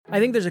I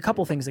think there's a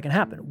couple things that can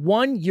happen.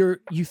 One, you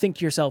think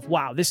to yourself,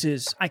 wow,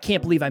 I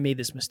can't believe I made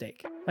this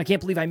mistake. I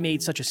can't believe I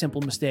made such a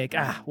simple mistake.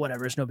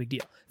 Whatever, it's no big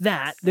deal.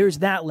 There's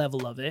that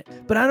level of it.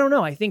 But I don't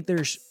know. I think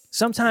there's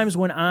sometimes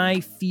when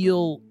I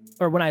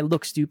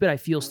look stupid, I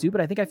feel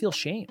stupid. I think I feel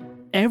shame.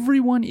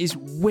 Everyone is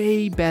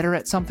way better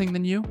at something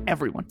than you.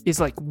 Everyone is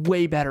like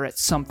way better at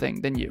something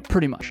than you,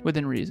 pretty much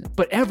within reason.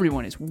 But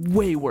everyone is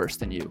way worse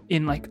than you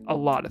in like a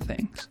lot of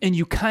things. And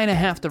you kind of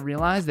have to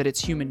realize that it's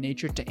human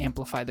nature to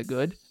amplify the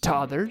good to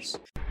others.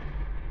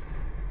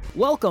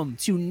 Welcome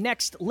to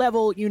Next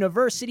Level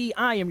University.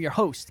 I am your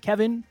host,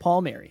 Kevin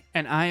Palmieri.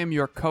 And I am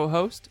your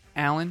co-host,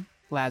 Alan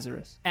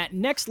Lazarus. At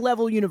Next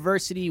Level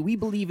University, we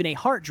believe in a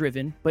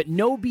heart-driven but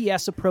no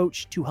BS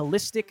approach to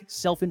holistic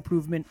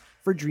self-improvement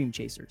for dream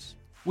chasers.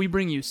 We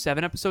bring you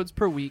 7 episodes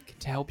per week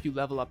to help you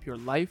level up your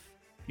life,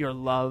 your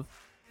love,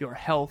 your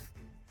health,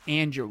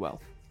 and your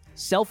wealth.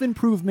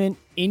 Self-improvement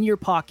in your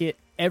pocket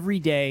every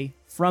day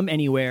from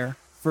anywhere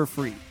for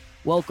free.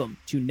 Welcome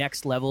to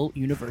Next Level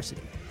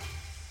University.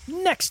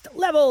 Next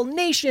Level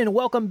Nation,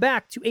 welcome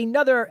back to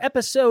another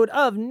episode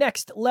of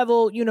Next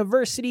Level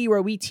University,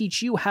 where we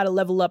teach you how to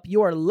level up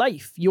your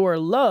life, your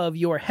love,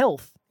 your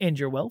health, and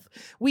your wealth.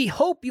 We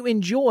hope you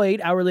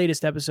enjoyed our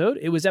latest episode.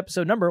 It was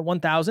episode number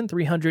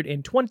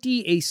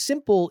 1320, a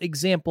simple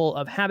example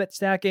of habit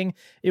stacking.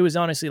 It was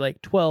honestly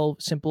like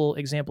 12 simple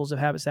examples of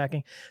habit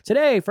stacking.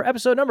 Today, for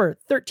episode number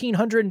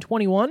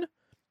 1321,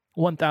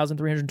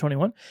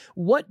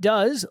 what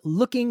does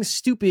looking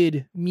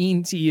stupid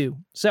mean to you?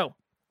 So,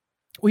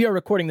 we are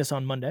recording this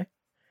on Monday.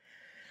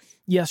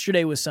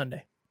 Yesterday was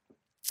Sunday.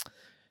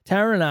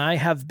 Tara and I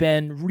have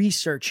been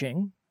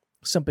researching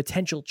some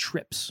potential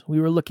trips.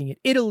 We were looking at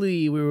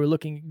Italy, we were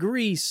looking at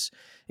Greece,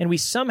 and we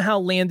somehow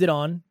landed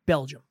on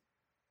Belgium.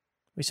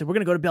 We said, we're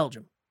going to go to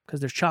Belgium because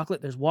there's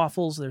chocolate, there's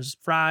waffles, there's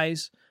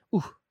fries.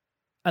 Ooh,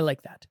 I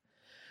like that.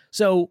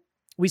 So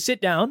we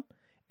sit down,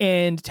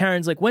 and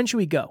Taryn's like, when should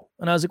we go?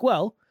 And I was like,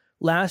 well,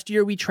 last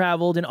year we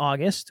traveled in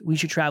August. We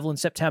should travel in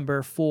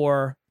September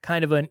for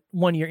kind of a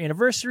 1-year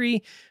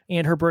anniversary,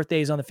 and her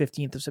birthday is on the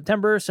 15th of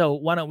September. So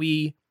why don't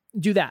we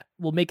do that?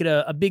 We'll make it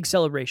a big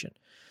celebration.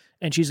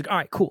 And she's like, all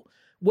right, cool.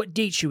 What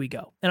date should we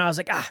go? And I was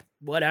like,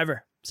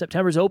 whatever.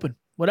 September's open.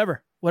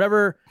 Whatever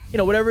is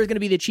going to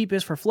be the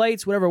cheapest for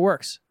flights, whatever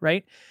works,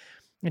 right?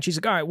 And she's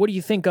like, all right, what do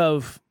you think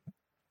of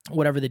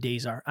whatever the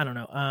days are? I don't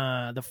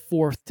know, the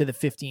 4th to the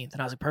 15th.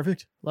 And I was like,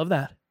 perfect. Love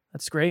that.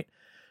 That's great.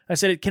 I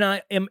said,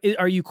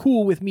 are you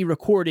cool with me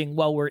recording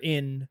while we're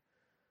in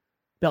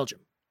Belgium?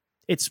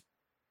 It's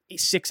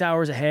 6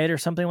 hours ahead or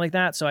something like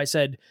that. So I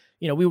said,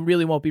 we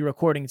really won't be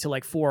recording until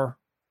like 4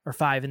 or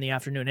 5 in the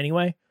afternoon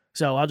anyway.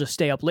 So I'll just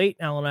stay up late.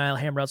 Alan and I'll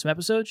hammer out some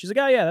episodes. She's like,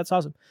 oh yeah, that's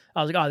awesome.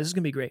 I was like, oh, this is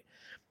going to be great.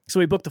 So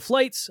we booked the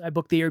flights. I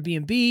booked the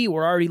Airbnb.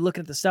 We're already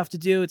looking at the stuff to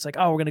do. It's like,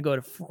 oh, we're going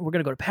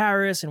to go to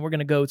Paris, and we're going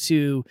to go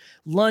to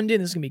London.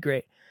 This is going to be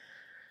great.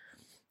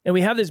 And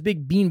we have this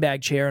big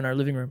beanbag chair in our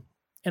living room,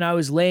 and I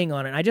was laying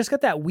on it. And I just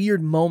got that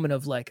weird moment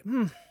of like,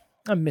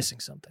 I'm missing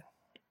something.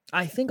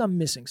 I think I'm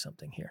missing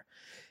something here.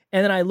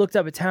 And then I looked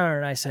up at Tara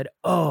and I said,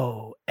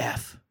 oh,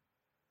 F.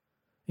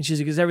 And she's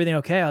like, is everything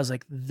okay? I was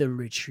like, the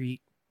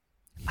retreat.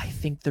 I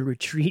think the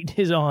retreat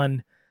is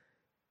on.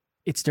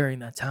 It's during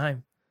that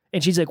time.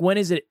 And she's like, when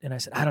is it? And I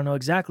said, I don't know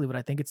exactly, but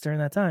I think it's during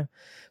that time.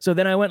 So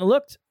then I went and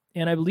looked,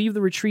 and I believe the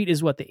retreat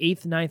is the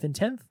 8th, 9th, and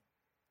 10th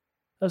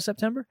of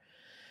September.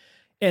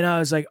 And I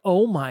was like,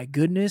 oh my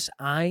goodness,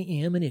 I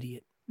am an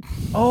idiot.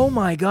 Oh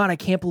my God, I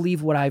can't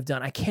believe what I've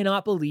done. I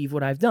cannot believe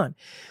what I've done.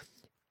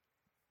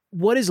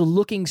 What does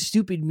looking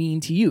stupid mean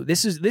to you?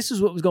 This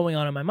is what was going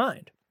on in my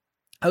mind.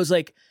 I was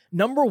like,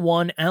 number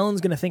one,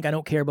 Alan's going to think I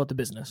don't care about the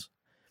business.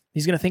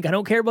 He's going to think I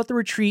don't care about the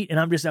retreat, and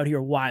I'm just out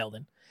here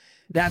wilding.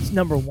 That's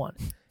number one.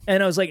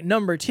 And I was like,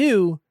 number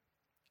two,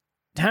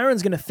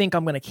 Taryn's going to think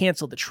I'm going to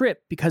cancel the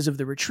trip because of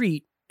the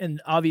retreat.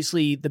 And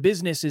obviously the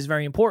business is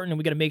very important, and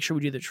we got to make sure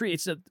we do the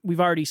retreat. We've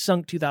already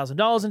sunk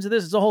 $2,000 into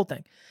this. It's a whole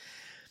thing.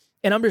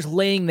 And I'm just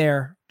laying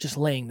there.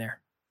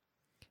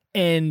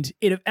 And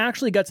it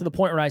actually got to the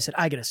point where I said,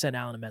 I got to send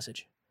Alan a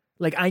message.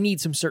 Like, I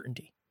need some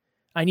certainty.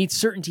 I need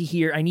certainty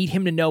here. I need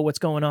him to know what's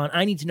going on.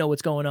 I need to know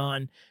what's going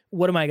on.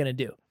 What am I going to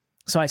do?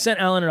 So I sent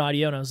Alan an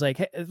audio, and I was like,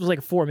 hey, it was like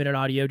a 4-minute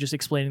audio just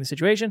explaining the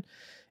situation.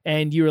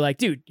 And you were like,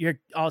 dude,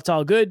 it's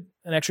all good.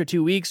 An extra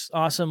 2 weeks.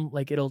 Awesome.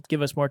 Like, it'll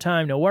give us more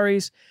time. No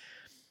worries.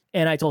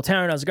 And I told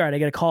Taryn, I was like, all right, I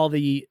got to call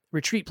the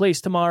retreat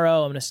place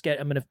tomorrow. I'm going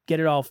to get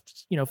it all,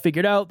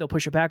 figured out. They'll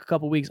push it back a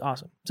couple weeks.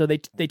 Awesome. So they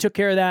took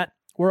care of that.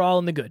 We're all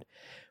in the good.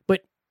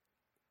 But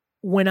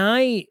when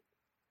I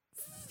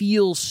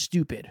feel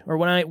stupid, or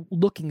when I'm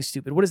looking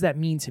stupid, what does that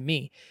mean to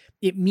me?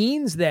 It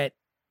means that,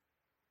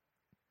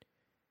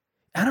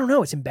 I don't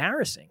know, it's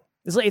embarrassing.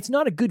 It's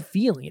not a good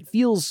feeling. It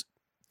feels,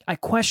 I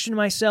question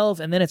myself,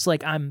 and then it's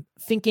like I'm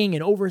thinking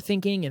and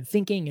overthinking and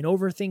thinking and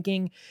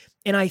overthinking.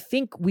 And I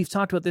think we've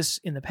talked about this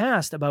in the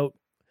past about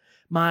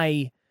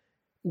my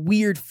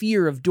weird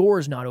fear of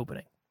doors not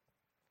opening.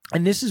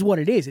 And this is what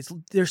it is.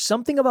 There's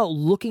something about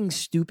looking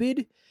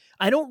stupid.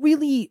 I don't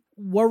really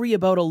worry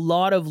about a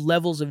lot of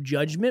levels of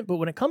judgment, but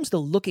when it comes to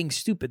looking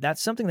stupid,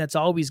 that's something that's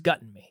always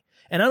gotten me.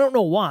 And I don't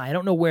know why. I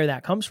don't know where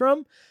that comes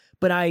from,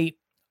 but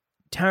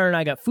Tara and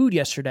I got food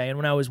yesterday, and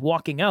when I was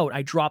walking out,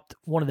 I dropped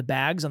one of the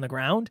bags on the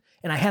ground,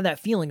 and I had that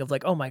feeling of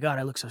like, oh my God,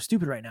 I look so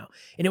stupid right now.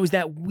 And it was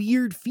that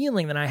weird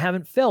feeling that I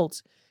haven't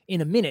felt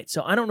in a minute.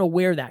 So I don't know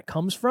where that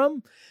comes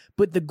from,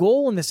 but the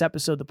goal in this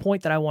episode, the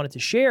point that I wanted to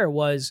share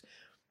was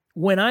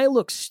when I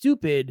look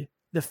stupid,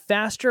 the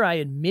faster I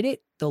admit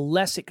it, the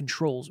less it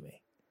controls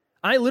me.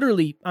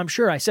 I'm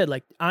sure I said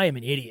like, I am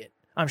an idiot.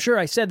 I'm sure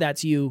I said that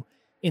to you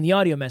in the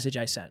audio message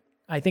I sent.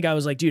 I think I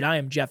was like, dude, I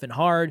am jeffing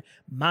hard.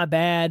 My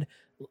bad.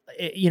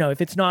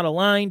 If it's not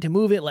aligned to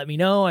move it, let me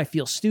know. I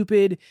feel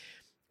stupid.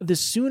 The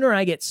sooner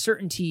I get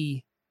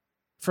certainty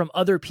from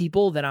other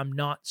people that I'm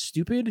not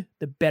stupid,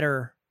 the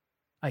better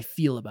I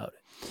feel about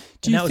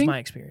it. That was my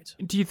experience.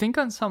 Do you think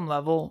on some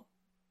level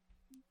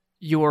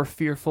you're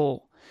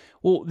fearful?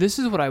 Well, this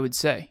is what I would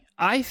say.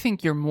 I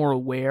think you're more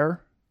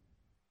aware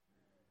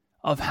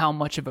of how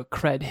much of a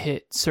cred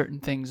hit certain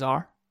things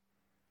are.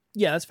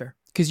 Yeah, that's fair.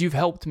 Because you've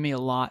helped me a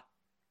lot.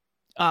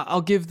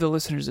 I'll give the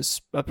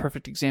listeners a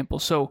perfect example.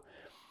 So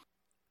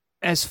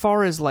as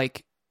far as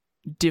like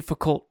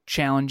difficult,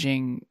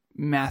 challenging,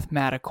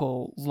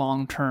 mathematical,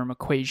 long-term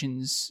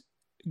equations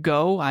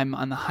go, I'm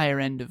on the higher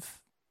end of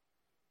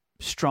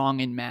strong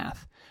in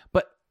math.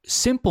 But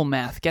simple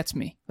math gets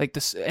me. Like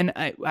this, and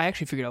I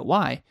actually figured out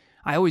why.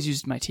 I always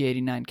used my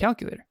T89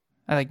 calculator.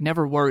 I like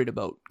never worried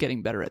about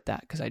getting better at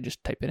that because I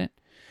just type it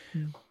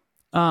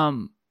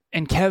in.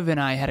 And Kev and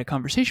I had a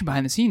conversation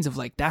behind the scenes of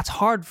like, that's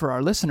hard for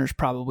our listeners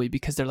probably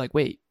because they're like,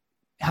 wait,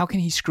 how can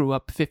he screw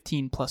up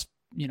 15 plus,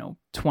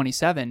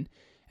 27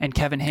 and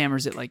Kevin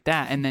hammers it like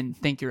that and then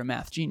think you're a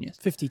math genius?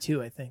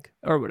 52, I think.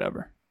 Or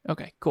whatever.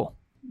 Okay, cool.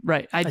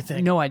 Right. I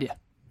think. No idea.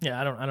 Yeah,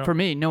 I don't. For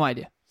me, no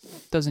idea.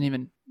 Doesn't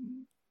even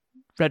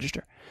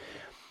register.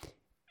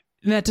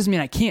 And that doesn't mean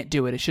I can't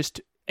do it. It's just,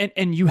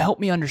 and you help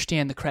me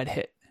understand the cred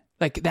hit.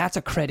 Like that's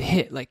a cred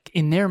hit. Like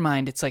in their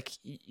mind, it's like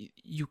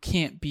you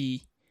can't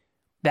be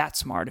that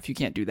smart if you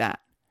can't do that.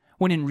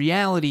 When in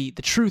reality,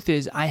 the truth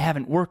is I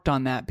haven't worked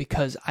on that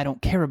because I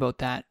don't care about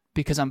that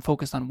because I'm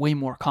focused on way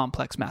more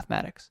complex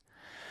mathematics.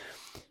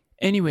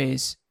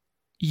 Anyways,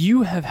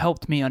 you have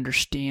helped me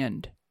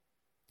understand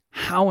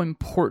how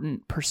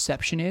important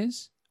perception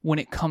is when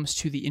it comes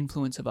to the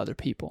influence of other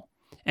people.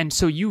 And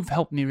so you've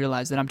helped me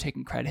realize that I'm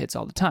taking credit hits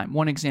all the time.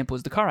 One example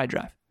is the car I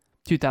drive,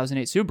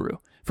 2008 Subaru.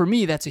 For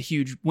me, that's a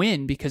huge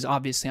win because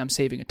obviously I'm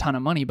saving a ton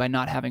of money by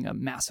not having a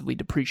massively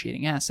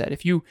depreciating asset.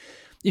 If you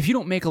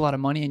don't make a lot of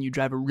money and you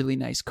drive a really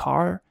nice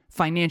car,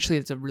 financially,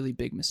 it's a really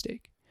big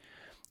mistake.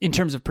 In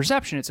terms of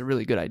perception, it's a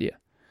really good idea.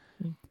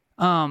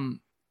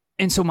 And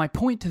so my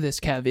point to this,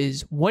 Kev,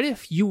 is what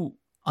if you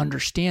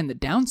understand the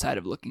downside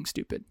of looking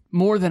stupid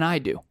more than I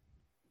do?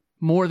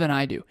 More than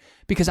I do.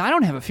 Because I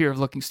don't have a fear of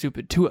looking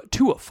stupid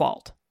to a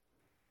fault.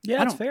 Yeah,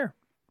 that's fair.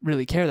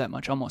 Really care that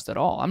much almost at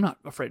all. I'm not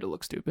afraid to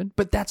look stupid.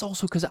 But that's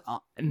also because,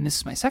 and this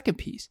is my second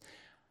piece,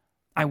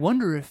 I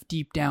wonder if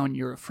deep down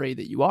you're afraid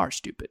that you are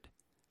stupid.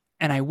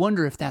 And I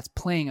wonder if that's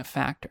playing a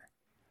factor.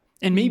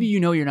 And maybe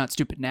you're not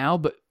stupid now,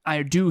 but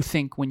I do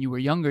think when you were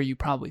younger, you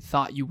probably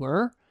thought you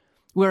were.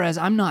 Whereas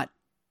I'm not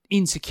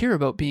insecure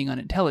about being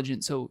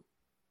unintelligent, so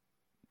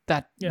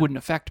that wouldn't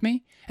affect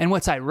me. And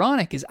what's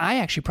ironic is I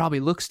actually probably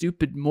look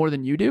stupid more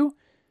than you do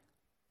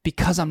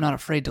because I'm not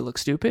afraid to look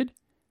stupid.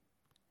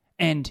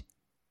 And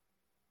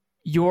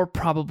you're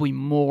probably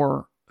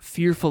more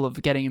fearful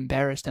of getting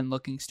embarrassed and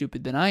looking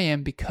stupid than I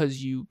am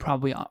because you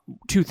probably,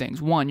 two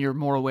things. One, you're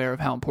more aware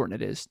of how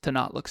important it is to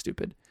not look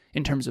stupid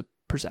in terms of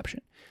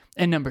perception.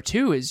 And number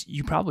two is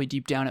you probably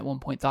deep down at one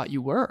point thought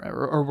you were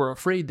or were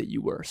afraid that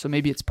you were. So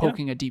maybe it's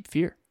poking a deep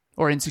fear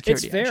or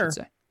insecurity, it's fair. I should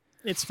say.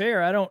 It's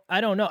fair. I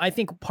don't know. I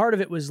think part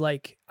of it was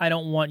like, I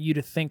don't want you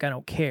to think I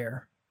don't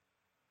care.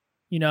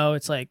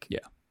 It's like,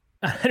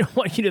 I don't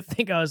want you to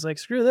think I was like,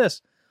 screw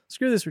this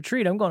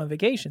retreat. I'm going on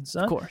vacation,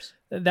 son. Of course.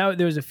 There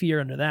was a fear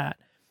under that.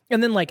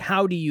 And then like,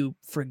 how do you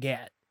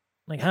forget?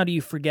 Like, how do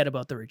you forget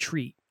about the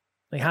retreat?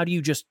 Like, how do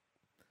you just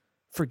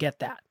forget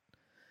that?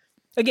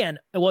 Again,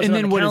 it wasn't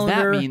on the calendar. And then what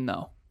does that mean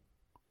though?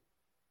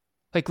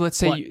 Like, let's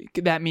say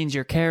that means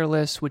you're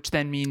careless, which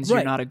then means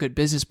you're not a good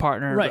business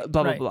partner,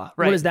 blah, blah, blah.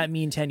 Right. What does that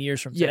mean 10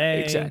 years from today?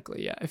 Yeah,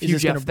 exactly. Yeah. If you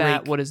Jeff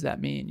that, what does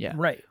that mean? Yeah.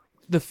 Right.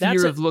 The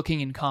fear of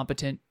looking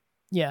incompetent.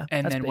 Yeah.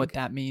 And then big. What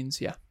that means.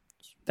 Yeah.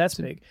 That's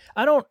big.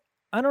 I don't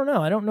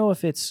know. I don't know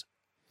if it's,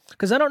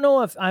 because I don't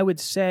know if I would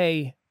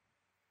say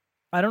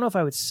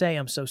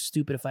I'm so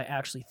stupid if I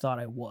actually thought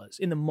I was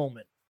in the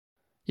moment.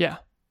 Yeah.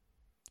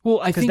 Well,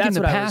 I think in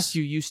the past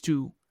you used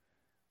to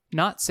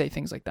not say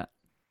things like that.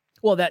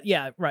 Well,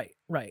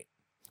 right.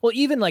 Well,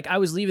 even like I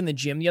was leaving the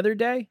gym the other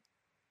day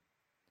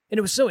and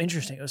it was so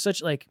interesting. It was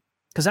such like,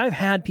 because I've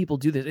had people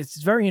do this.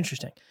 It's very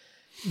interesting.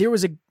 There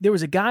was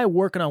a guy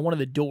working on one of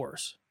the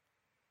doors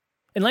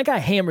and like I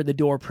hammered the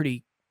door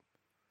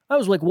I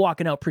was like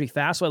walking out pretty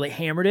fast. So I like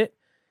hammered it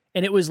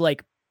and it was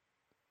like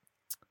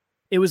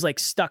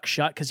stuck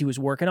shut because he was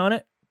working on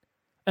it.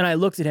 And I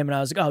looked at him and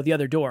I was like, oh, the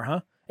other door,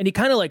 huh? And he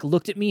kind of like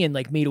looked at me and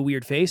like made a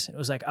weird face. It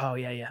was like, oh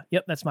yeah.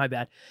 Yep, that's my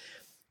bad.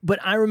 But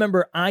I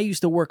remember I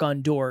used to work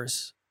on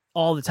doors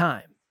all the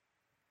time.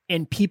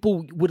 And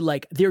people would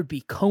like, there'd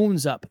be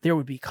cones up, there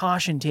would be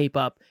caution tape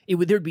up,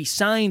 there'd be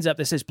signs up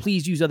that says,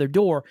 please use other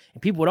door.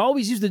 And people would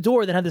always use the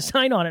door that had the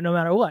sign on it no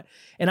matter what.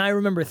 And I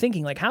remember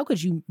thinking like, how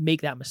could you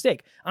make that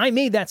mistake? I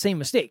made that same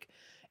mistake.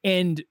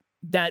 And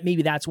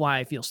maybe that's why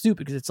I feel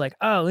stupid, because it's like,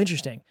 oh,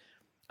 interesting.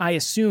 I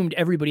assumed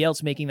everybody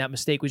else making that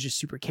mistake was just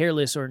super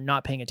careless or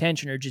not paying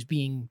attention or just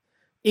being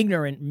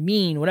ignorant,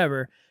 mean,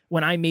 whatever,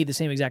 when I made the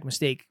same exact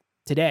mistake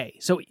today.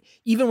 So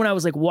even when I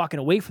was like walking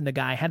away from the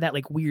guy, I had that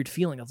like weird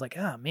feeling of like,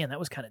 oh man, that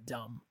was kind of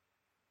dumb,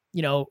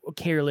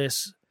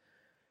 careless.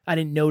 I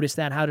didn't notice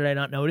that. How did I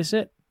not notice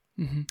it?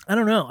 Mm-hmm. I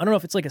don't know. I don't know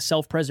if it's like a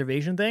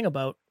self-preservation thing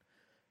about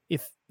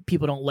if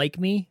people don't like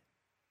me.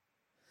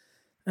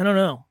 I don't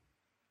know.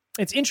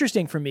 It's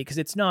interesting for me because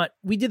it's not,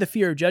 we did the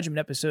fear of judgment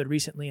episode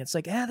recently. And it's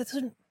like, that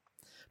doesn't,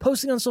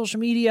 posting on social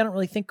media, I don't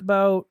really think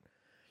about,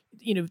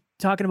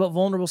 talking about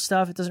vulnerable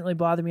stuff. It doesn't really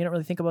bother me. I don't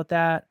really think about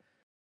that.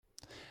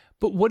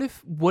 But what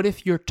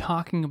if you're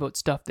talking about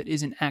stuff that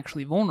isn't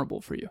actually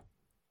vulnerable for you?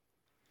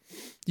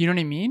 You know what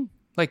I mean?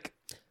 Like,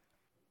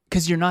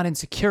 because you're not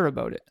insecure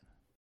about it.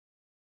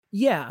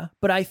 Yeah,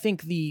 but I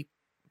think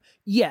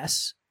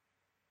yes,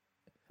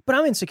 but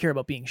I'm insecure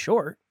about being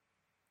short.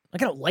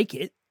 Like, I don't like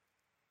it.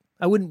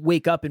 I wouldn't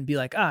wake up and be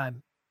like, I'd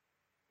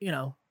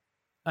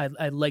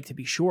like to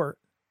be short.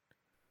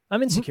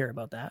 I'm insecure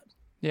about that.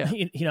 Yeah.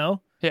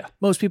 Yeah.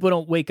 Most people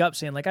don't wake up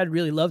saying like, I'd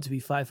really love to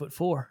be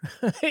 5'4".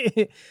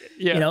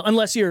 Yeah.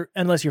 Unless you're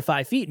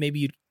 5 feet,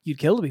 maybe you'd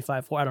kill to be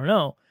 5'4". I don't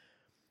know.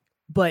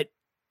 But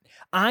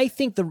I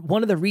think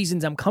one of the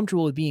reasons I'm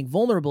comfortable with being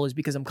vulnerable is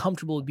because I'm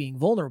comfortable with being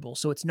vulnerable.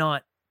 So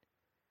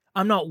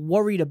I'm not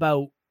worried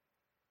about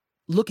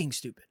looking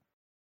stupid.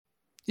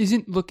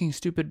 Isn't looking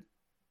stupid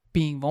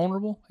being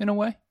vulnerable in a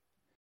way?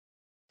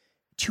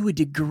 To a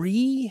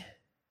degree,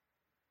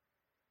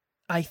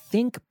 I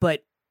think,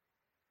 but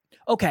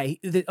okay,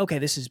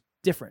 this is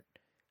different.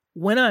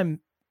 When I'm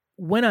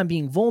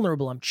being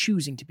vulnerable, I'm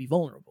choosing to be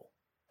vulnerable.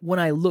 When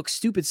I look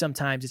stupid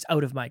sometimes, it's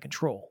out of my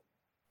control.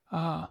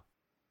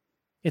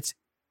 It's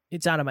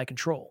out of my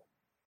control.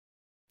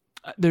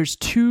 There's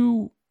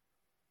two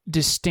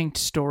distinct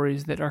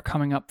stories that are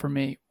coming up for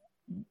me.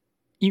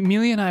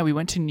 Emilia and I, we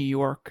went to New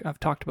York. I've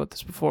talked about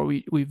this before.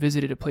 We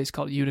visited a place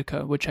called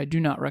Utica, which I do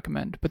not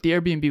recommend, but the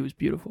Airbnb was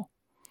beautiful.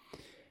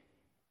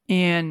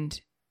 And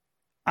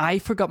I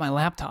forgot my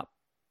laptop.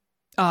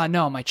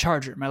 No, my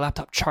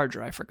laptop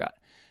charger, I forgot.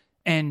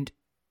 And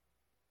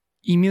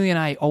Emilia and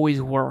I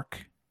always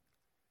work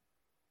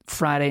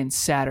Friday and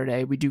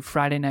Saturday. We do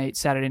Friday night,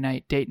 Saturday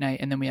night, date night,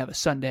 and then we have a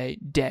Sunday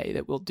day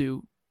that we'll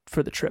do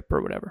for the trip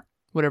or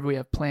whatever we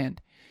have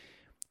planned.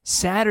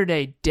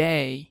 Saturday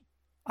day,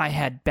 I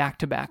had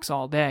back-to-backs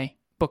all day,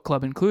 book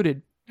club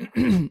included,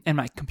 and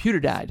my computer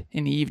died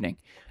in the evening,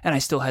 and I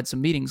still had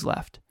some meetings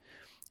left.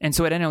 And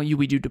so at NLU,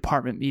 we do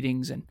department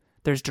meetings, and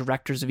there's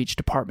directors of each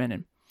department,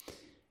 and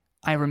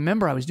I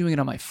remember I was doing it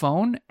on my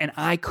phone, and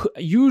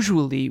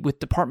usually with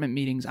department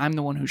meetings, I'm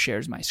the one who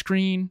shares my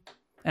screen,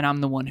 and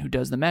I'm the one who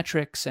does the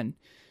metrics and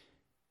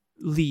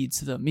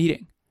leads the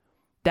meeting.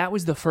 That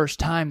was the first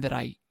time that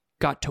I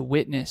got to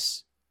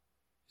witness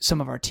some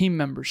of our team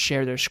members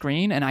share their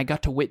screen, and I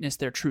got to witness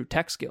their true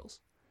tech skills.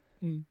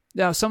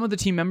 Now, some of the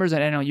team members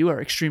at NLU are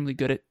extremely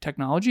good at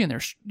technology, and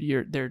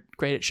they're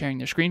great at sharing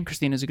their screen.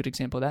 Christina's a good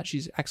example of that.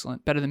 She's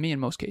excellent, better than me in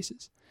most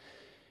cases.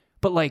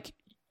 But like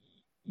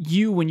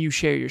when you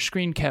share your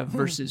screen, Kev,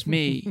 versus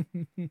me,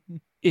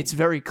 it's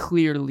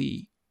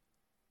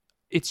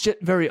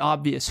just very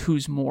obvious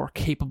who's more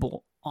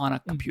capable on a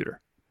computer,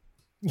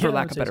 for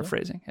lack of better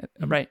phrasing,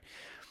 right?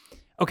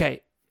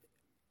 Okay,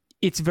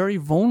 it's very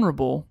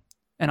vulnerable.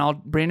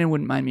 And Brandon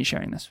wouldn't mind me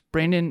sharing this.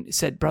 Brandon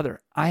said,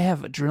 brother, I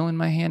have a drill in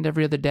my hand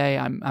every other day.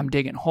 I'm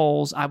digging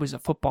holes. I was a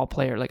football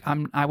player. Like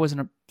I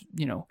wasn't a,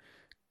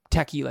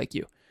 techie like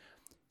you.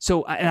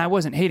 So, and I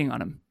wasn't hating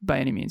on him by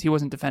any means. He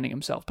wasn't defending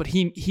himself, but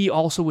he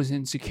also was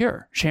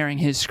insecure sharing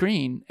his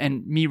screen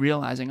and me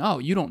realizing, oh,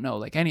 you don't know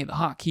like any of the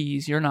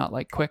hotkeys. You're not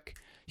like quick.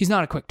 He's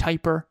not a quick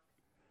typer.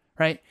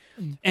 Right.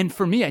 And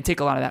for me, I take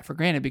a lot of that for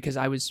granted because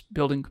I was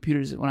building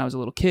computers when I was a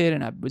little kid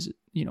and I was,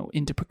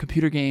 into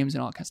computer games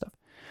and all that kind of stuff.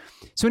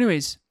 So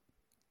anyways,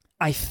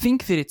 I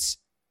think that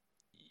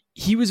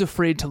he was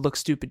afraid to look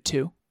stupid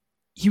too.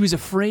 He was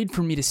afraid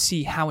for me to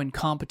see how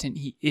incompetent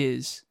he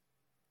is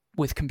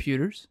with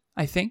computers,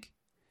 I think,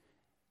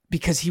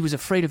 because he was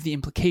afraid of the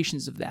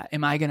implications of that.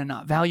 Am I going to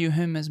not value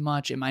him as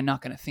much? Am I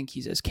not going to think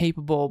he's as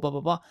capable, blah,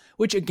 blah, blah,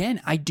 which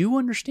again, I do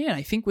understand.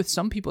 I think with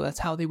some people, that's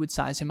how they would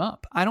size him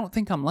up. I don't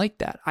think I'm like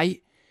that.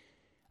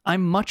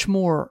 I'm much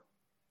more,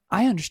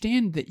 I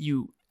understand that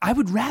I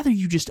would rather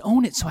you just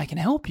own it so I can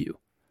help you.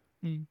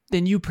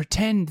 Then you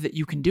pretend that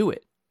you can do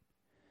it.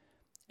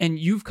 And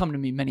you've come to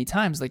me many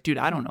times like, dude,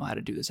 I don't know how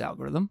to do this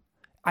algorithm.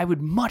 I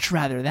would much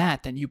rather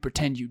that than you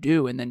pretend you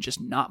do and then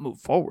just not move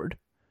forward.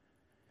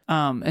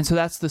 And so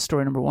that's the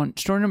story number one.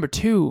 Story number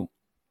two,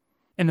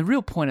 and the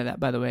real point of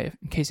that, by the way,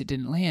 in case it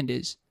didn't land,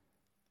 is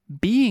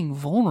being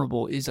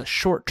vulnerable is a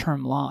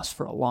short-term loss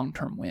for a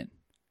long-term win.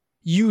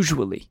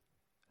 Usually,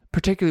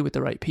 particularly with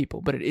the right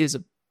people, but it is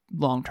a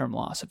long-term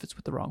loss if it's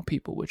with the wrong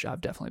people, which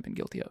I've definitely been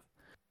guilty of.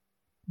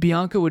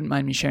 Bianca wouldn't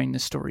mind me sharing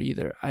this story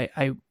either.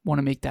 I want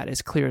to make that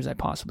as clear as I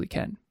possibly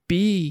can.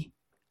 B,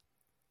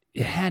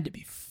 it had to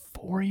be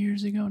 4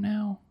 years ago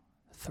now,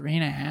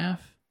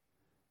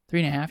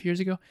 3.5 years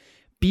ago.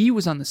 B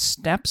was on the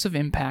steps of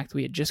Impact.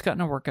 We had just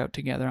gotten a workout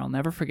together. I'll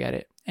never forget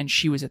it. And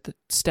she was at the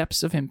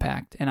steps of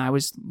Impact, and I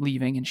was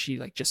leaving, and she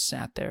like just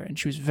sat there, and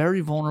she was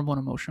very vulnerable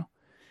and emotional.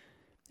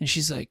 And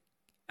she's like,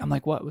 I'm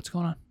like, what? What's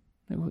going on?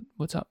 Like,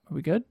 what's up? Are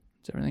we good?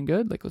 Is everything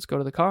good? Like, let's go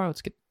to the car.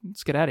 Let's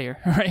get out of here.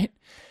 Right?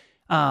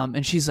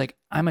 And she's like,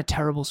 I'm a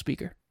terrible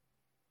speaker.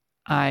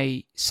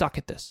 I suck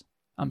at this.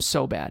 I'm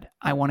so bad.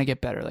 I want to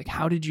get better. Like,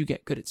 how did you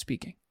get good at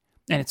speaking?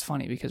 And it's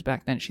funny because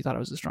back then she thought I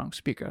was a strong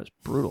speaker. I was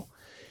brutal.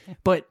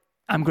 But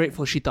I'm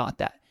grateful she thought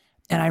that.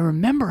 And I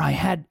remember I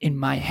had in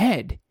my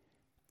head,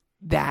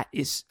 I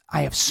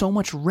have so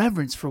much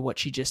reverence for what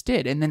she just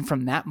did. And then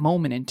from that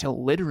moment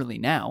until literally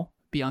now,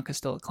 Bianca's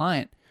still a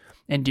client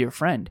and dear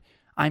friend,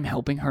 I'm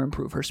helping her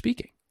improve her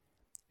speaking.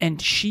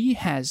 And she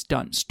has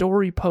done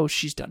story posts,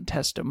 she's done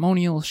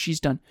testimonials, she's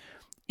done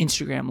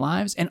Instagram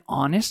lives. And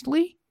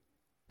honestly,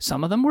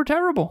 some of them were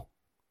terrible.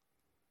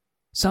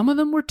 Some of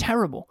them were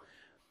terrible.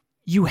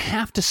 You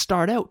have to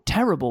start out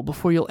terrible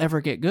before you'll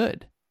ever get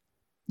good.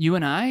 You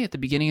and I, at the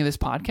beginning of this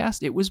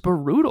podcast, it was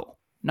brutal,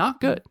 not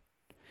good.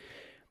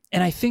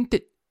 And I think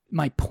that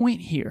my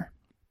point here,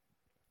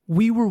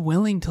 we were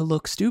willing to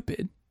look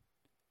stupid.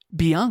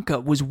 Bianca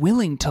was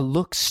willing to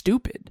look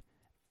stupid.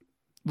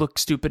 Look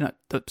stupid at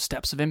the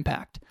steps of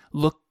Impact.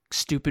 Look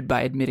stupid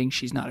by admitting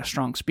she's not a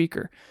strong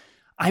speaker.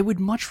 I would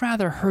much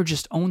rather her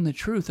just own the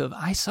truth of,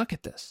 I suck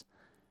at this,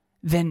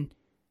 than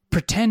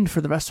pretend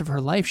for the rest of her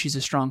life she's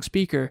a strong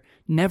speaker,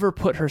 never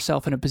put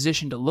herself in a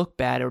position to look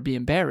bad or be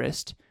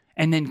embarrassed,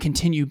 and then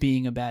continue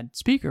being a bad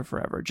speaker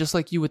forever. Just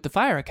like you with the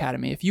Fire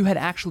Academy. If you had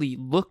actually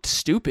looked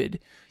stupid,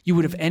 you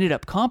would have ended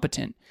up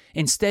competent.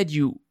 Instead,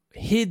 you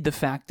hid the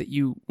fact that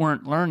you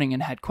weren't learning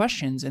and had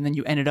questions, and then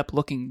you ended up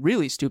looking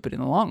really stupid in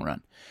the long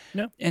run.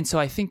 Yep. And so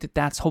I think that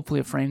that's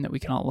hopefully a frame that we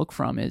can all look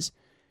from is,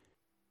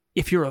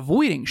 if you're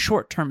avoiding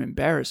short-term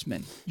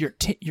embarrassment,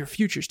 your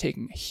future's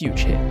taking a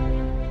huge hit.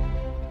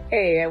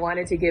 Hey, I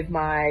wanted to give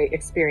my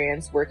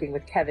experience working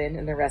with Kevin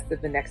and the rest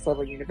of the Next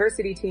Level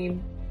University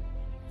team.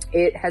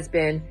 It has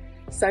been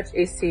such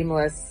a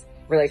seamless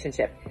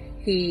relationship.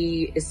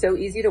 He is so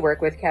easy to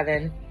work with,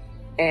 Kevin,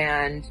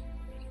 and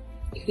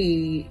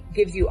he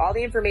gives you all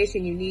the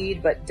information you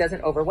need, but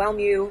doesn't overwhelm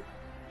you.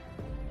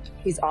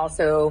 He's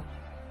also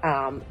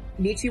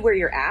meets you where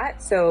you're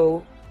at.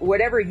 So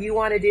whatever you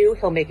want to do,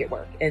 he'll make it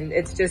work. And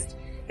it's just,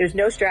 there's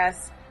no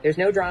stress, there's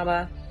no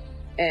drama.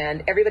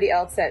 And everybody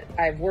else that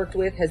I've worked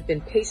with has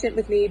been patient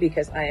with me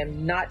because I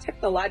am not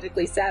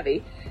technologically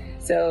savvy.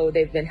 So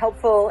they've been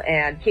helpful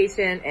and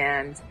patient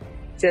and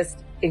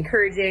just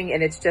encouraging.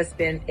 And it's just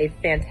been a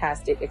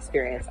fantastic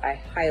experience. I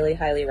highly,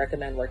 highly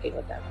recommend working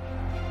with them.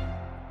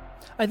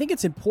 I think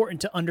it's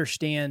important to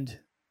understand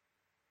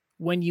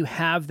when you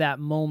have that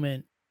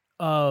moment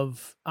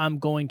of, I'm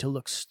going to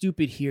look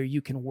stupid here,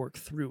 you can work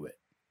through it.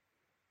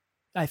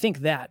 I think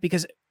that,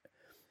 because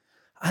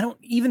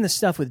even the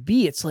stuff with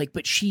B, it's like,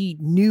 but she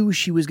knew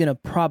she was going to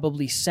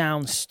probably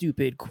sound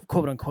stupid,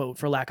 quote unquote,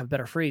 for lack of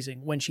better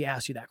phrasing, when she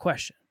asked you that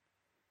question.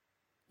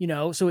 You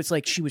know, so it's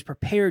like she was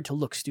prepared to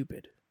look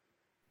stupid.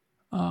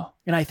 Oh.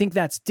 And I think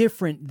that's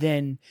different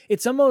than,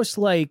 it's almost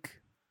like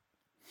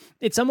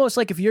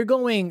if you're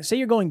going, say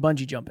you're going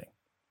bungee jumping.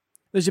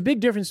 There's a big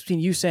difference between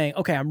you saying,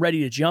 okay, I'm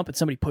ready to jump, and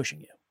somebody pushing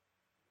you.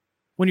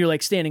 When you're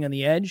like standing on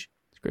the edge.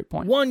 That's a great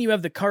point. One, you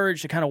have the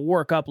courage to kind of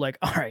work up like,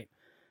 all right,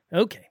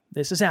 okay,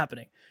 this is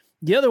happening.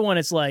 The other one,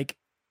 it's like,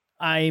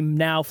 I'm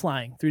now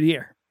flying through the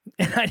air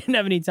and I didn't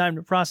have any time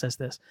to process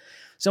this.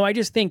 So I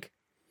think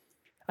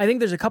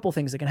there's a couple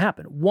things that can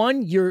happen.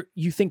 One,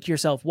 you think to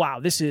yourself,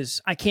 wow,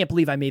 I can't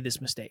believe I made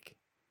this mistake.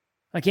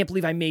 I can't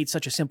believe I made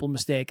such a simple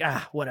mistake.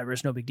 Whatever,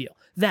 it's no big deal.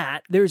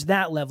 There's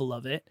that level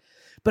of it.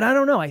 But I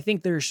don't know. I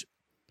think there's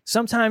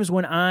sometimes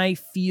when I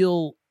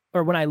feel,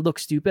 or when I look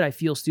stupid, I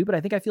feel stupid.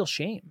 I think I feel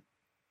shame.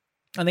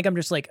 I think I'm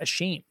just like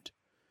ashamed.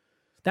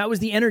 That was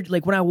the energy.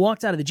 Like when I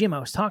walked out of the gym, I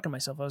was talking to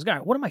myself. I was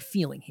like, what am I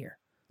feeling here?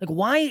 Like,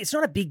 why? It's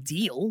not a big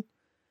deal.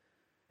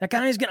 That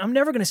guy I'm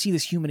never going to see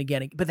this human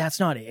again, but that's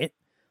not it.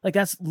 Like,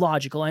 that's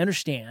logical. I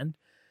understand.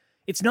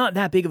 It's not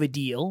that big of a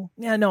deal.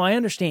 Yeah, no, I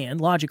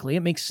understand. Logically,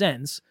 it makes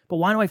sense. But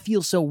why do I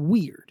feel so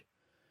weird?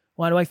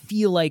 Why do I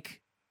feel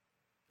like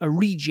a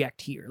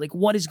reject here? Like,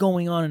 what is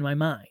going on in my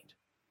mind?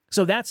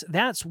 So that's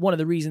one of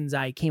the reasons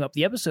I came up with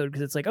the episode,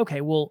 because it's like,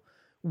 okay, well,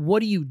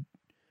 what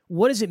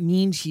does it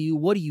mean to you?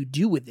 What do you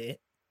do with it?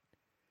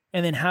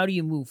 And then how do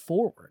you move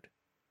forward?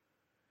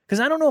 Because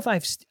I don't know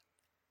if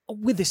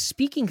with the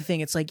speaking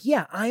thing, it's like,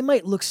 yeah, I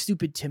might look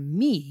stupid to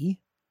me.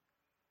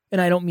 And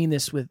I don't mean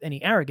this with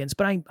any arrogance,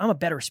 but I'm a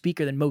better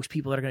speaker than most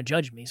people that are going to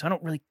judge me. So I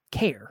don't really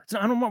care.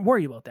 I'm not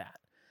worried about that.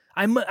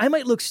 I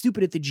might look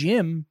stupid at the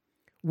gym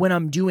when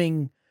I'm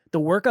doing the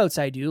workouts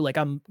I do, like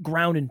I'm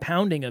ground and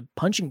pounding a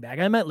punching bag.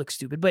 I might look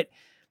stupid, but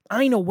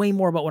I know way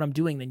more about what I'm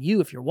doing than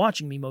you if you're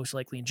watching me most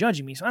likely and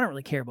judging me. So I don't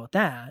really care about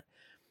that.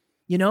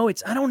 You know,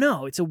 I don't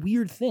know. It's a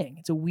weird thing.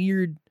 It's a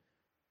weird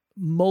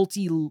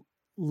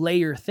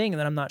multi-layer thing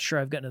that I'm not sure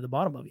I've gotten to the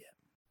bottom of yet.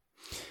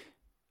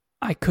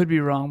 I could be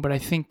wrong, but I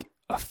think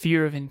a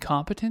fear of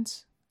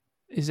incompetence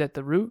is at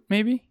the root,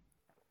 maybe?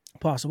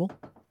 Possible.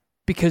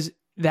 Because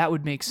that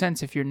would make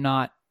sense if you're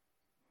not...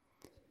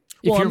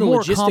 Well, if you're the more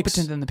logistics-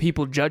 competent than the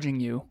people judging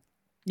you.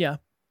 Yeah.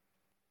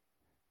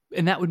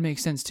 And that would make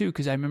sense too,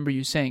 because I remember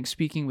you saying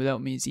speaking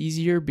without me is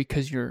easier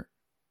because you're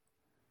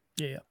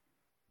Yeah.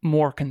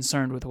 more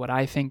concerned with what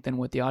I think than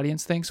what the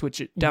audience thinks, which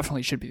it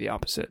definitely should be the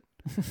opposite.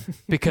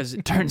 Because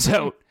it turns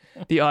out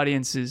the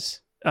audience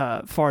is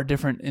far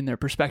different in their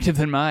perspective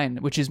than mine,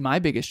 which is my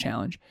biggest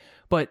challenge.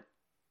 But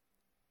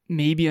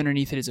maybe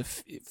underneath it is a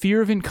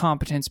fear of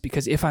incompetence,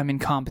 because if I'm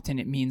incompetent,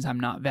 it means I'm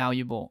not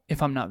valuable.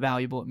 If I'm not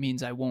valuable, it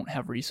means I won't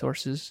have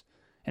resources.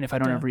 And if I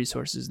don't have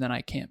resources, then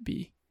I can't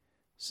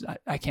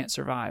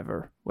survive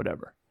or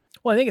whatever.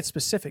 Well, I think it's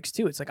specifics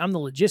too. It's like I'm the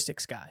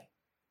logistics guy.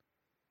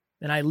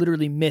 And I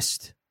literally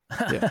missed.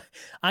 Yeah.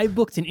 I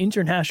booked an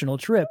international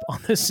trip on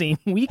the same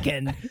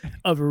weekend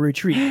of a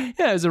retreat.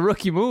 Yeah, it was a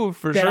rookie move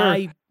for that sure.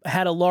 I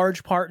had a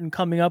large part in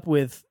coming up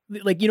with.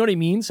 Like, you know what I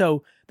mean?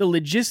 So the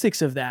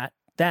logistics of that.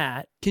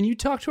 Can you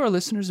talk to our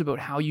listeners about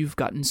how you've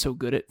gotten so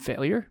good at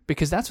failure?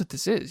 Because that's what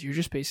this is. You're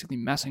just basically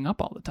messing up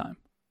all the time.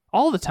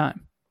 All the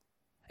time.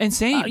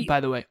 Insane, by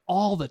the way,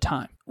 all the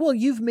time. Well,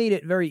 you've made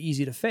it very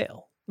easy to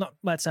fail. Not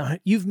that's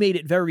not. You've made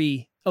it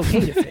very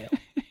okay to fail,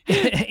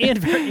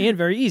 and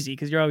very easy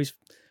because you're always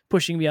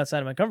pushing me outside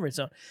of my comfort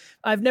zone.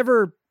 I've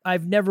never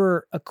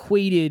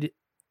equated,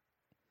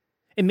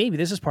 and maybe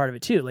this is part of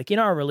it too. Like in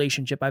our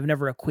relationship, I've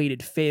never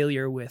equated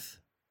failure with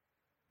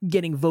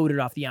getting voted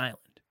off the island.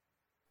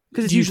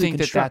 Because do you think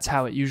that that's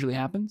how it usually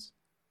happens?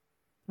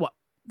 What?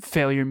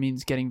 Failure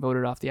means getting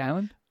voted off the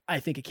island? I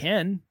think it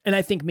can. And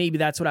I think maybe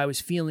that's what I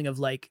was feeling of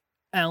like,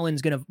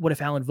 what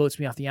if Alan votes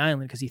me off the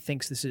island because he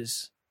thinks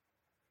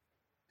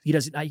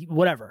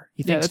whatever.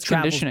 He thinks that's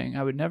conditioning.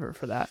 I would never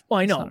for that. Well,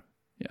 I know.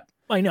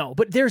 I know.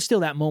 But there's still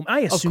that moment.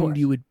 I assumed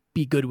you would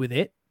be good with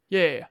it.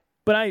 Yeah.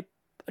 But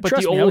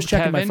trust me, the I was old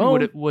checking Kevin my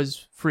phone.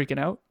 was freaking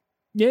out.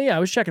 Yeah, I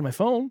was checking my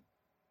phone.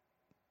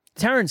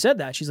 Taryn said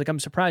that. She's like, I'm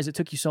surprised it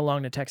took you so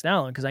long to text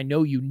Alan because I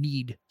know you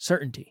need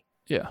certainty.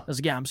 Yeah. I was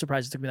like, yeah, I'm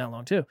surprised it took me that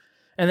long too.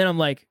 And then I'm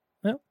like,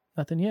 well,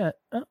 nothing yet.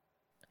 Oh.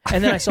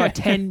 And then I saw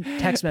 10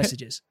 text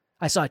messages.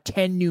 I saw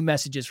 10 new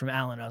messages from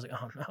Alan. I was like,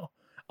 oh no.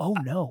 Oh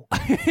no.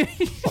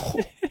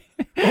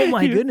 Oh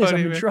my goodness,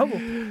 I'm in trouble.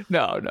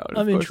 No.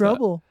 I'm in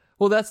trouble. Not.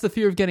 Well, that's the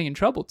fear of getting in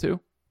trouble too.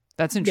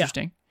 That's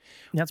interesting.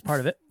 Yeah. That's part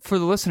of it. For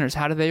the listeners,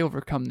 how do they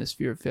overcome this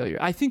fear of failure?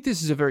 I think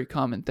this is a very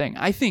common thing.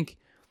 I think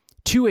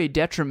to a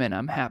detriment,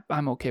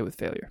 I'm okay with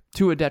failure.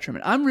 To a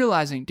detriment. I'm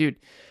realizing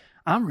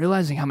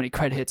how many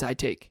cred hits I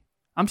take.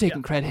 I'm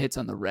taking cred hits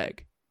on the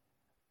reg.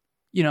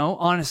 You know,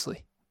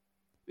 honestly.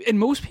 And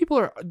most people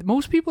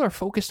are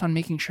focused on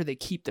making sure they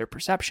keep their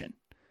perception.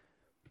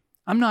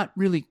 I'm not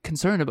really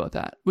concerned about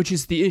that, which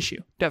is the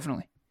issue,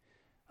 definitely.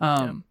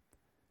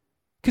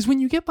 Because when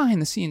you get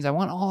behind the scenes, I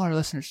want all our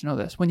listeners to know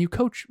this. When you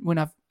coach, when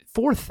I've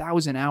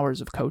 4,000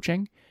 hours of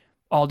coaching,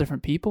 all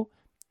different people,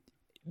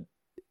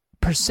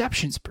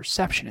 perception's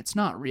perception. It's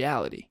not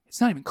reality.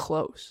 It's not even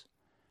close.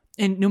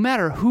 And no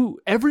matter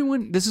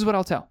everyone, this is what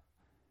I'll tell.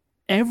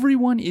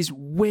 Everyone is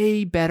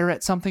way better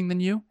at something than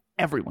you.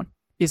 Everyone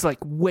is like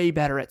way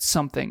better at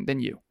something than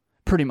you,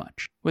 pretty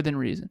much, within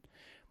reason.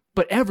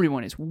 But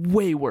everyone is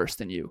way worse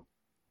than you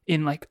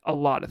in like a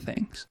lot of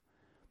things.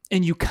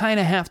 And you kind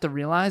of have to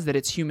realize that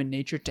it's human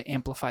nature to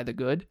amplify the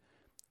good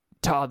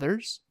to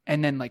others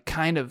and then like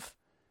kind of,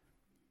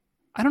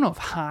 I don't know if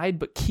hide,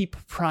 but keep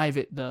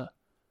private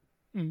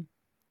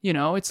you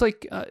know, it's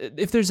like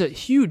if there's a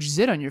huge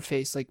zit on your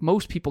face, like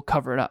most people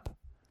cover it up.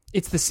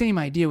 It's the same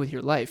idea with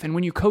your life. And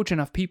when you coach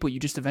enough people, you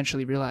just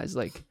eventually realize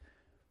like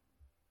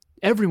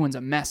everyone's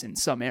a mess in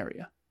some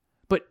area.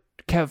 But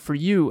Kev, for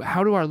you,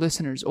 how do our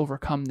listeners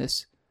overcome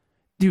this?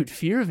 Dude,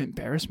 fear of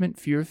embarrassment,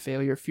 fear of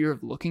failure, fear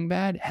of looking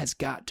bad has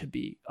got to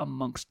be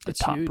amongst the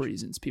top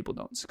reasons people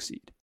don't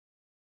succeed.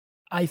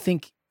 I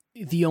think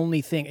the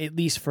only thing, at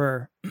least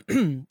for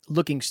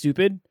looking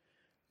stupid,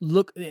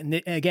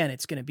 and again,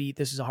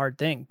 this is a hard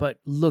thing, but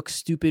look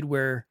stupid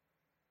where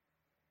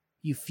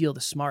you feel the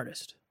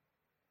smartest.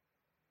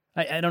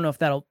 I don't know if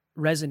that'll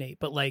resonate,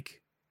 but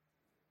like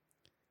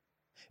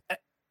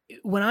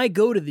when I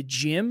go to the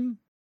gym,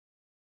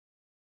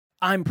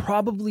 I'm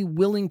probably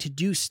willing to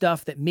do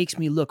stuff that makes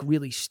me look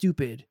really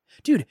stupid.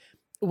 Dude,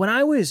 when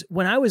I was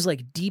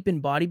like deep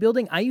in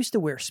bodybuilding, I used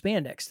to wear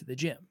spandex to the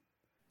gym.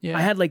 Yeah.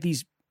 I had like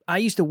I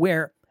used to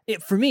wear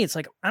it. For me, it's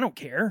like, I don't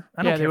care.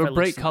 I don't care. They were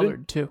bright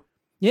colored too.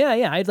 Yeah.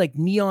 I had like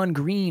neon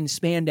green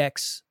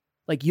spandex,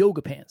 like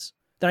yoga pants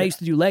that I used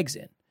to do legs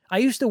in. I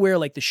used to wear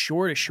like the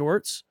shortest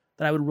shorts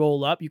that I would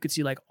roll up. You could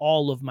see like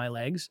all of my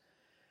legs.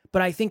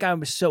 But I think I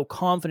was so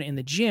confident in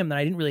the gym that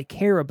I didn't really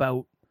care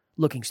about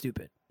looking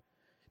stupid.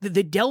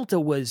 The delta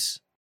was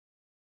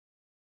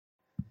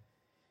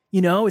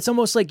You know, it's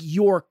almost like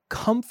your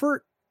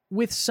comfort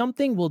with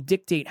something will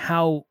dictate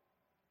how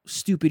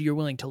stupid you're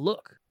willing to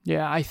look.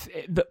 Yeah,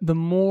 the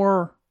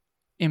more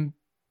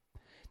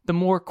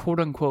quote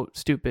unquote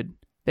stupid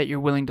that you're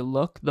willing to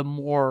look, the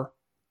more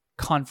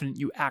confident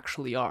you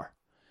actually are.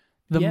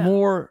 The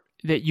more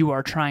that you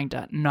are trying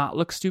to not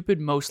look stupid,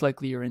 most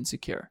likely you're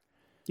insecure.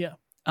 Yeah.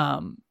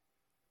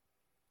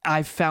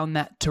 I've found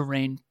that to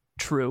reign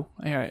true.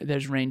 All right,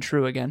 there's reign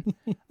true again.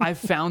 I've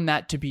found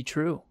that to be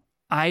true.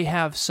 I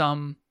have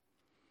some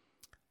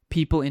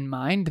people in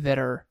mind that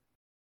are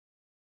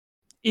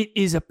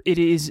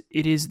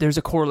there's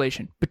a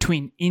correlation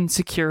between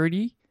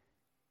insecurity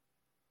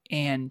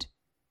and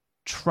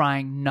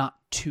trying not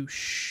to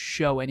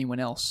show anyone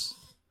else.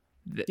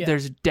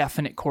 There's a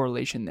definite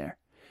correlation there.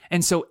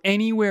 And so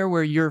anywhere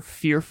where you're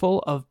fearful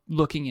of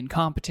looking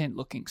incompetent,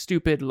 looking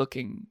stupid,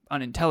 looking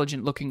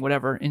unintelligent, looking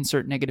whatever,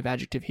 insert negative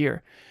adjective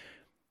here,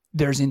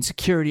 there's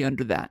insecurity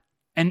under that.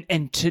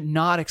 And to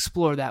not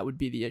explore that would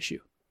be the issue.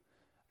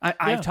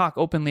 I talk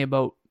openly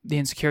about the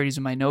insecurities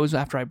of my nose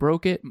after I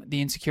broke it.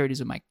 The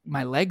insecurities of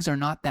my legs are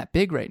not that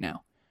big right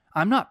now.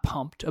 I'm not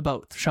pumped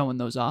about showing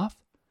those off.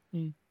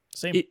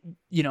 Same.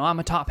 I'm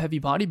a top heavy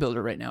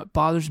bodybuilder right now. It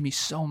bothers me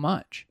so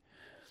much.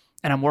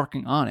 And I'm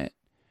working on it.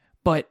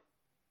 But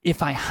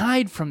if I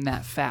hide from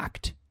that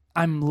fact,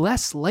 I'm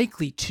less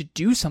likely to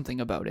do something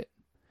about it.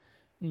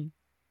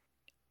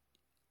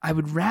 I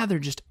would rather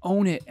just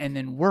own it and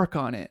then work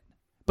on it.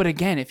 But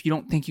again, if you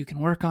don't think you can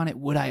work on it,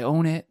 would I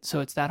own it? So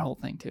it's that whole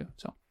thing too.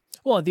 So,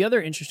 well, the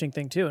other interesting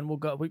thing too, and we'll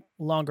go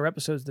longer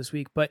episodes this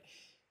week, but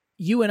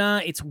you and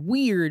I, it's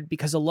weird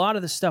because a lot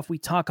of the stuff we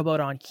talk about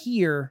on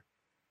here,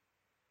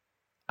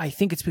 I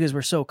think it's because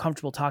we're so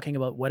comfortable talking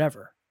about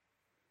whatever.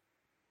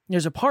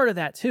 There's a part of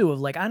that too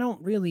of like, I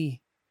don't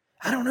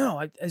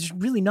know. There's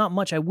really not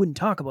much I wouldn't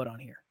talk about on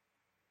here.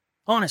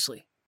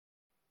 Honestly.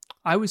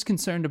 I was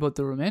concerned about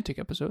the romantic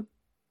episode.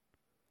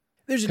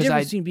 There's a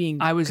difference between being...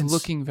 I was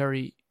looking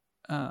very...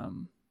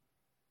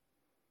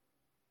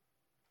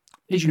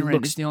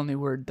 ignorant is the only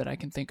word that I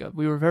can think of.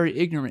 We were very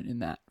ignorant in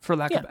that, for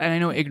lack of... And I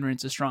know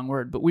ignorance is a strong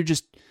word, but we're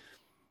just...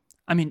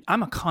 I mean,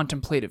 I'm a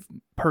contemplative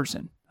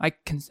person.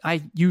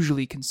 I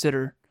usually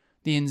consider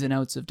the ins and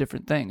outs of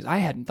different things. I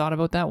hadn't thought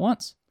about that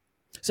once.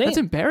 Same. That's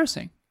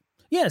embarrassing.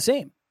 Yeah,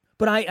 same.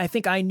 But I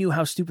think I knew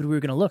how stupid we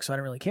were going to look, so I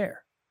didn't really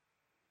care.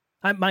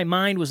 My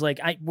mind was like,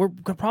 we're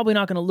probably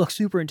not going to look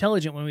super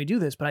intelligent when we do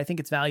this, but I think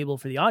it's valuable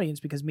for the audience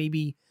because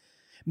maybe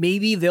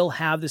they'll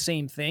have the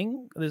same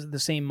thing, the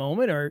same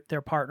moment, or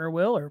their partner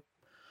will, or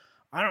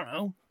I don't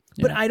know.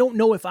 Yeah. But I don't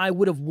know if I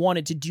would have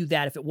wanted to do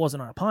that if it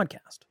wasn't on a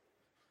podcast.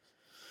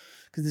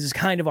 Because this is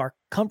kind of our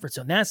comfort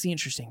zone. That's the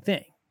interesting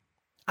thing.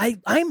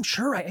 I'm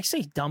sure I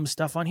say dumb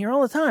stuff on here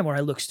all the time where I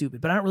look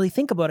stupid, but I don't really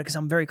think about it because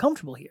I'm very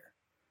comfortable here.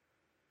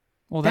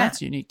 Well,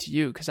 that's unique to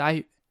you because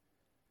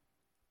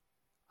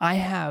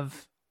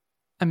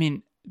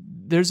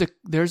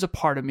there's a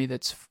part of me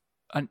that's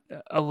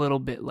a little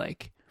bit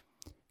like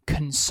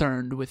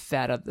concerned with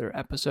that other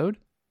episode.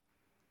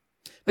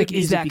 Like,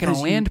 is that going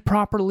to land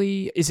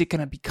properly? Is it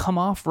going to come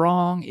off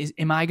wrong? Is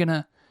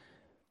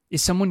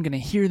someone going to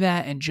hear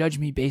that and judge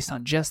me based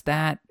on just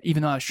that?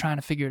 Even though I was trying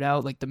to figure it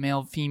out, like the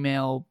male,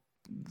 female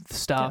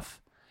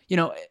stuff,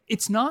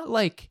 it's not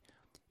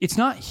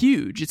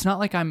huge. It's not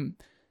like I'm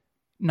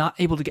not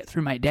able to get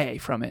through my day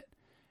from it,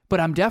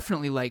 but I'm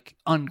definitely like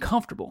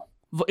uncomfortable.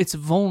 It's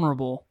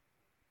vulnerable.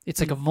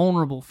 It's like a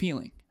vulnerable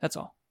feeling. That's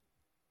all.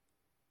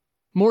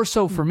 More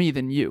so for me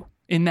than you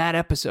in that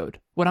episode.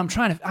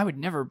 I would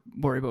never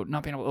worry about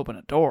not being able to open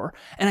a door.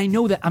 And I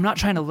know that I'm not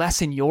trying to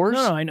lessen yours.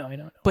 No, I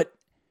know. But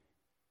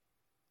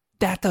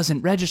that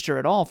doesn't register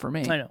at all for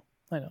me. I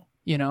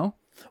know.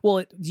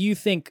 Well, do you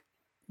think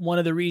one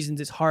of the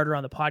reasons it's harder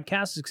on the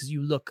podcast is because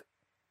you look,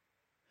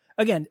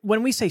 again,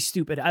 when we say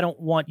stupid, I don't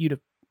want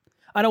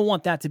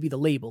that to be the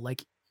label.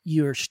 Like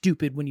you're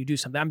stupid when you do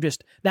something.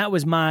 That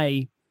was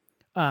my,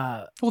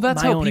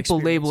 that's how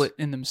people label it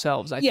in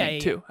themselves, I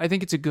think, too. I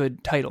think it's a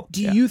good title.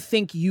 Do you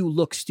think you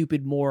look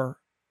stupid more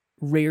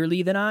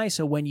rarely than I?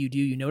 So when you do,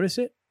 you notice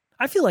it?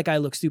 I feel like I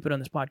look stupid on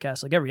this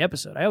podcast, like every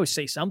episode. I always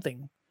say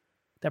something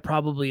that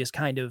probably is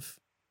kind of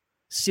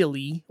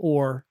silly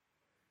or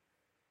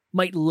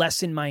might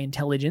lessen my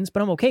intelligence,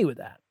 but I'm okay with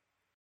that.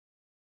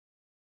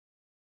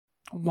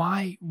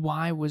 Why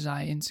was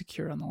I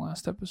insecure on the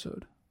last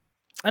episode?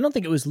 I don't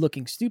think it was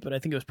looking stupid. I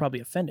think it was probably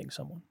offending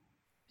someone.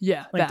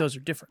 Yeah. Those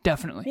are different.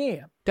 Definitely.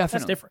 Yeah. Definitely.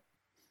 That's different.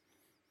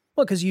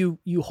 Well, because you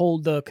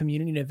hold the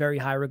community in a very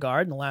high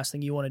regard, and the last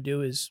thing you want to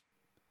do is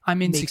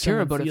I'm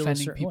insecure about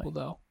offending people,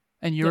 though.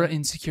 And you're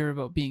insecure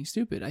about being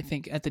stupid. I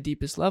think at the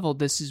deepest level,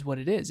 this is what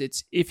it is.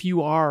 It's if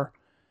you are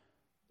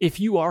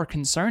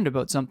concerned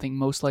about something,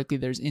 most likely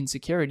there's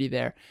insecurity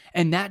there.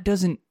 And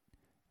that's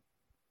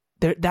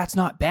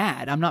not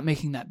bad. I'm not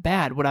making that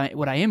bad. What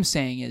I am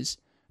saying is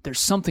there's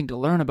something to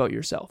learn about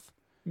yourself.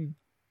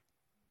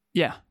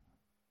 Yeah.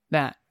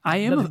 That. I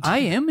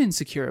am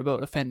insecure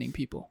about offending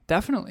people.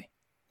 Definitely.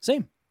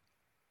 Same.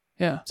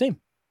 Yeah. Same.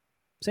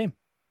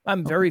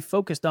 I'm very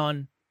focused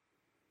on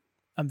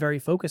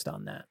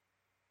that.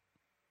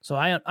 So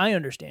I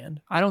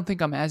understand. I don't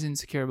think I'm as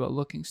insecure about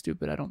looking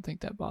stupid. I don't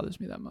think that bothers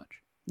me that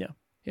much. Yeah.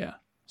 Yeah.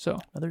 So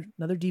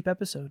Another deep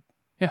episode.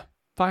 yeah,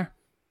 fire.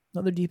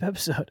 Another deep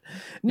episode.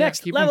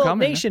 Next keep 'em level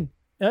coming, nation.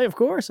 Of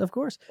course.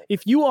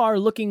 If you are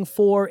looking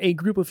for a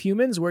group of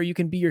humans where you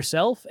can be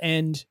yourself,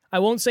 and I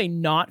won't say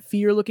not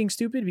fear looking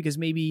stupid, because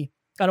maybe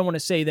I don't want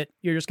to say that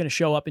you're just going to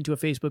show up into a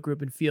Facebook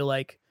group and feel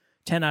like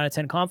 10 out of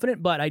 10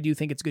 confident, but I do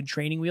think it's good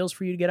training wheels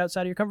for you to get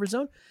outside of your comfort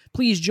zone.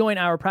 Please join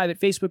our private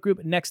Facebook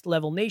group, Next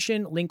Level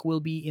Nation. Link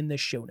will be in the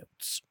show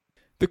notes.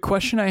 The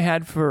question I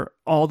had for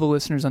all the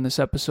listeners on this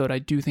episode, I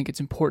do think it's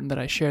important that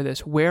I share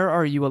this. Where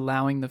are you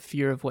allowing the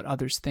fear of what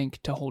others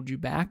think to hold you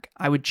back?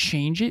 I would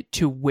change it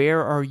to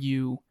where are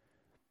you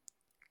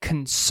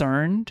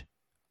concerned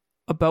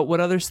about what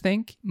others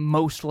think?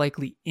 Most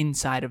likely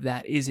inside of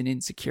that is an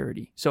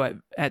insecurity. So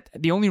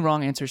the only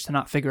wrong answer is to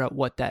not figure out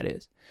what that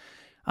is.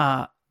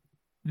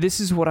 This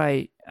is what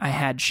I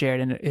had shared,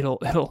 and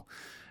it'll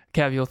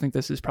Cav, you'll think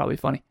this is probably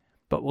funny,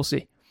 but we'll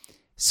see.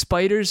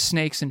 Spiders,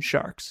 snakes, and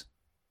sharks.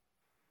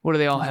 What do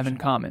they all have in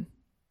common?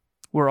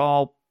 We're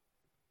all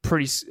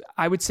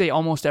I would say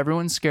almost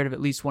everyone's scared of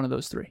at least one of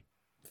those three.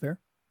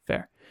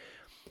 Fair.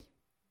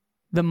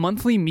 The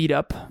monthly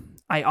meetup,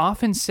 I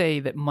often say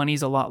that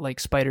money's a lot like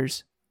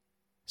spiders,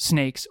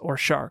 snakes, or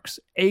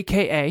sharks,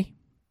 aka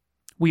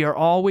we are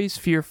always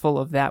fearful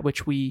of that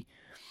which we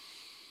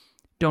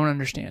don't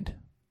understand.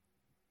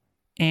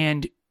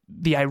 And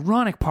the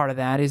ironic part of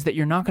that is that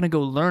you're not going to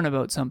go learn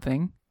about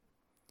something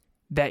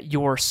that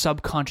you're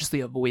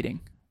subconsciously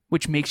avoiding,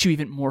 which makes you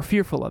even more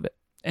fearful of it.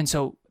 And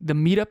so the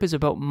meetup is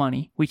about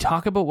money. We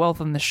talk about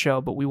wealth on this show,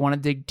 but we want to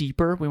dig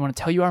deeper. We want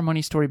to tell you our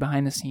money story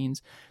behind the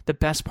scenes. The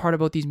best part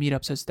about these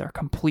meetups is they're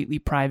completely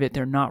private.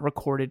 They're not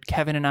recorded.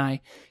 Kevin and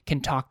I can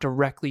talk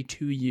directly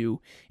to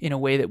you in a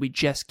way that we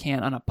just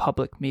can't on a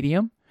public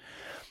medium.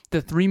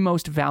 The 3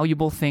 most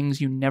valuable things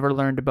you never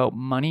learned about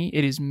money.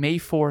 It is May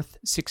 4th,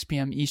 6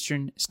 p.m.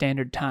 Eastern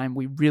Standard Time.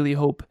 We really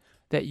hope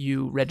that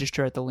you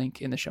register at the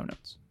link in the show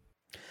notes.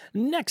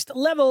 Next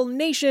Level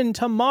Nation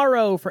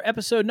tomorrow for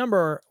episode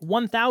number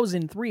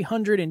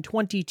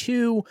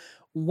 1322.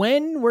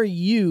 When were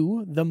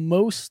you the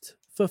most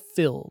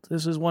fulfilled?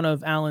 This is one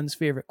of Alan's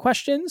favorite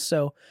questions,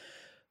 so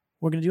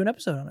we're going to do an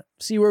episode on it.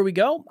 See where we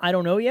go. I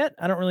don't know yet.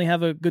 I don't really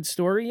have a good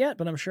story yet,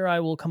 but I'm sure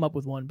I will come up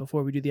with one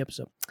before we do the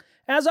episode.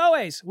 As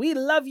always, we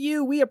love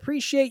you. We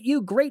appreciate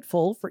you.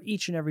 Grateful for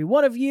each and every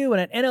one of you.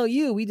 And at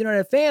NLU, we do not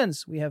have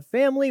fans. We have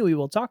family. We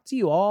will talk to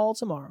you all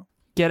tomorrow.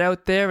 Get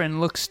out there and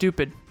look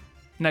stupid.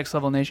 Next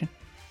Level Nation.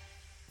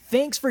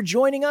 Thanks for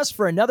joining us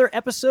for another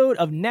episode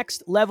of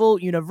Next Level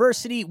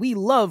University. We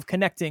love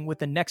connecting with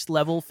the Next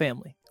Level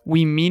family.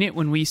 We mean it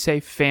when we say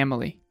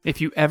family.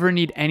 If you ever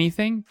need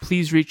anything,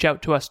 please reach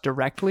out to us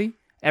directly.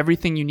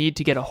 Everything you need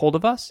to get a hold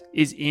of us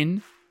is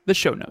in the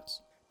show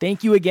notes.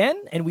 Thank you again,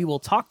 and we will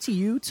talk to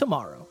you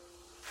tomorrow.